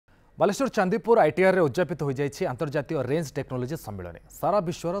Baleshwar Chandipur ITR रे उद्यापित हो जाइए अंतर्जातीय रेंज टेक्नोलोजी सम्मेलन। सारा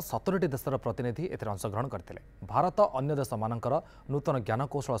विश्वर 17टी देशर प्रतिनिधि एथिरे अंशग्रहण करते। भारत अन्य देश मानकर नूतन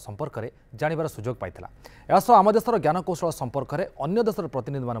ज्ञानकौशल संपर्क में जानिबार सुजोग पाइथिला। यासह आम देशर ज्ञानकौशल संपर्क में अन्य देशर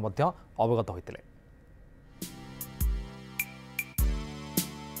प्रतिनिधि माने मध्य अवगत होइतिले।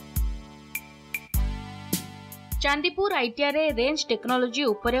 चांदीपुर आईटीआर रे रेंज टेक्नोलोजी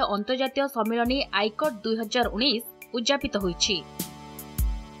उपरे अंतर्जातीय सम्मेलन आईकट 2019 उद्यापित होइछि।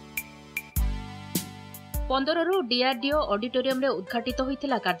 15 रु डीआरडीओ ऑडिटोरियम रे उद्घाटित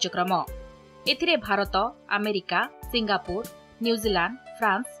होइथिला कार्यक्रम। एथिरे Bharat, America, Singapore, New Zealand,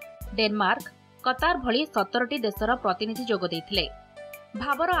 France, Denmark, कतार भली 17टी देशर प्रतिनिधि जोग दैथिले।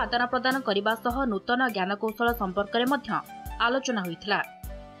 भावर आदान प्रदान करबा सह नूतन ज्ञानकौशल संपर्क में मध्य आलोचना होइथिला।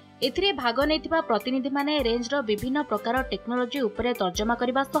 एथिरे भाग नैथिबा प्रतिनिधि माने रेंज रो विभिन्न प्रकार टेक्नोलोजी उपरे तर्जमा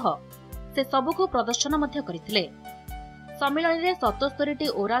करबा सह से सबको प्रदर्शन मध्य करथिले। सम्मेलन रे 77टी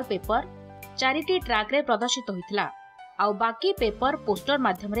ओरल पेपर 4टी ट्रैक रे प्रदर्शित होइथिला आउ बाकी पेपर पोस्टर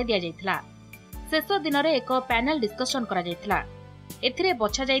माध्यम रे दिया जाइथिला। शेष दिन रे एक पैनल डिस्कशन करा जाइथिला। एथिरे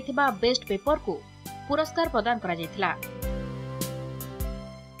बछा जाइथिबा बेस्ट पेपर को पुरस्कार प्रदान करा जाइथिला।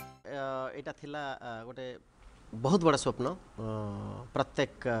 एटा थिला गोटे बहुत बड़ा स्वप्न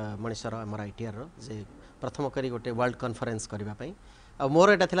प्रत्येक मनुष्यर आम आईटीआर जे प्रथम करी गोटे वर्ल्ड कॉन्फ्रेंस करबा पई। आ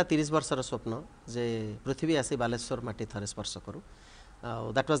मोर एटा थिला 30 वर्षर स्वप्न जे पृथ्वी आसी बालेश्वर माटी थरे स्पर्श करू।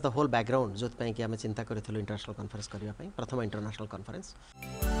 That was the whole background जो कि आम चिंता करूँ इंटरनेशनल कॉन्फ्रेंस करने प्रथम इंटरनेशनल कॉन्फ्रेंस।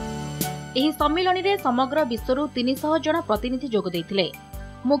 एही सम्मेलन रे समग्र विश्वरु 300 जन प्रतिनिधि जोग दैथिले।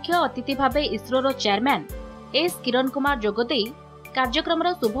 मुख्य अतिथि भाबे इसरो चेयरमैन एस किरण कुमार जोगदेई कार्यक्रम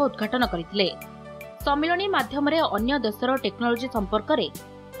शुभ उद्घाटन करथिले। सम्मेलन माध्यम रे अन्य देशर टेक्नोलोजी संपर्क में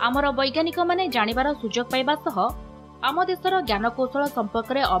आमर वैज्ञानिक माने जानिबार सुजोग पाइबा सह आम देशर ज्ञानकौशल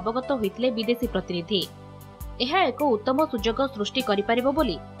संपर्क में अवगत होइथिले विदेशी प्रतिनिधि। यह एक उत्तम सुजोग सृष्टि करिपारिबो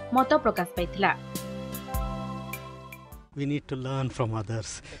बोली मत प्रकाश पाइथिला। We need to learn from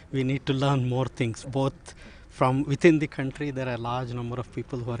others. We need to learn more things, both from within the country. There are a large number of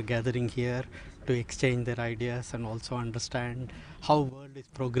people who are gathering here to exchange their ideas and also understand how the world is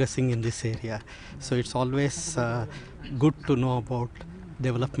progressing in this area. So it's always good to know about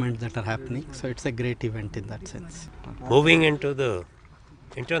developments that are happening. So it's a great event in that sense. Moving into the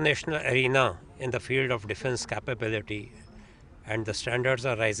international arena in the field of defense capability, and the standards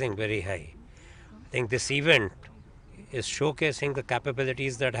are rising very high. I think this event is showcasing the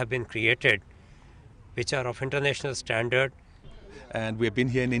capabilities that have been created, which are of international standard. And we have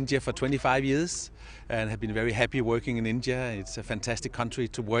been here in India for 25 years and have been very happy working in India. It's a fantastic country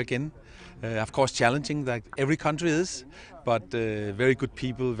to work in. Of course challenging like every country is, but very good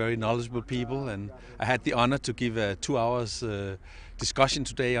people, very knowledgeable people. And I had the honor to give a 2 hours discussion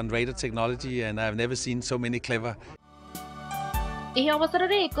today on radar technology, and I've never seen so many clever. एही अवसर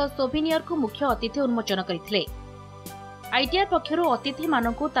रे एक souvenir को मुख्य अतिथि उन्मोचन करथिले। ITR पक्षरु अतिथि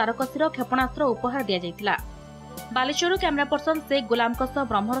मानकु तारकसीर क्षेपणास्त्र उपहार दिया जायतिला। बालेश्वर कैमरा पर्सन से गुलाम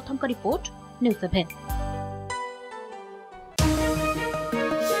ब्रह्मरथम का रिपोर्ट न्यूज़ 7।